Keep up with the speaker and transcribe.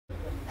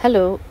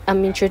Hello,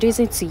 I'm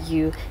introducing to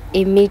you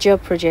a major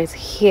project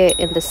here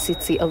in the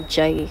city of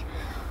Jahi.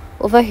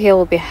 Over here,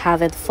 we'll be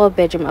having 4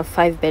 bedroom and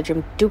 5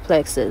 bedroom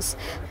duplexes.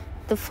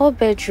 The 4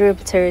 bedroom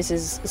terrace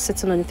is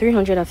sitting on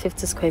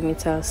 350 square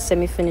meters.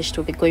 Semi-finished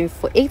will be going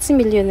for 80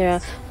 million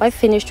naira, while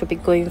finished will be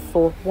going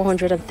for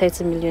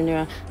 130 million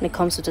naira, and it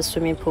comes with a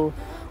swimming pool.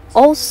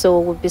 Also,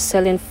 we'll be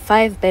selling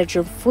 5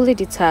 bedroom fully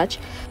detached,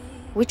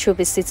 which will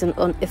be sitting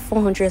on a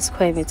 400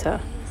 square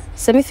meter.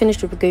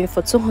 Semi-finished will be going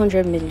for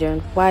 200 million,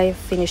 while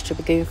finished will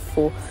be going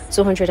for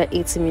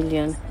 280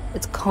 million.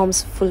 It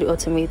comes fully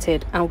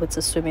automated and with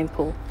a swimming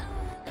pool.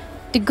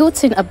 The good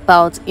thing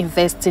about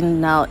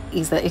investing now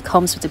is that it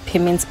comes with a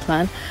payment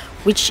plan,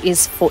 which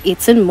is for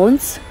 18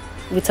 months.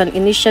 With an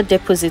initial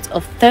deposit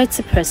of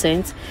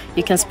 30%,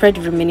 you can spread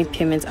the remaining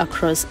payments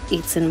across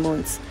 18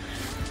 months.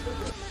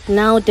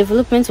 Now,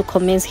 development will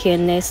commence here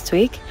next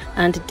week,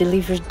 and the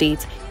delivery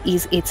date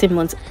is 18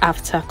 months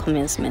after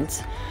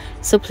commencement.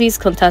 So please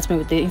contact me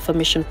with the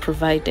information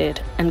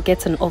provided and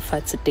get an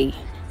offer today.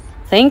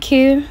 Thank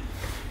you.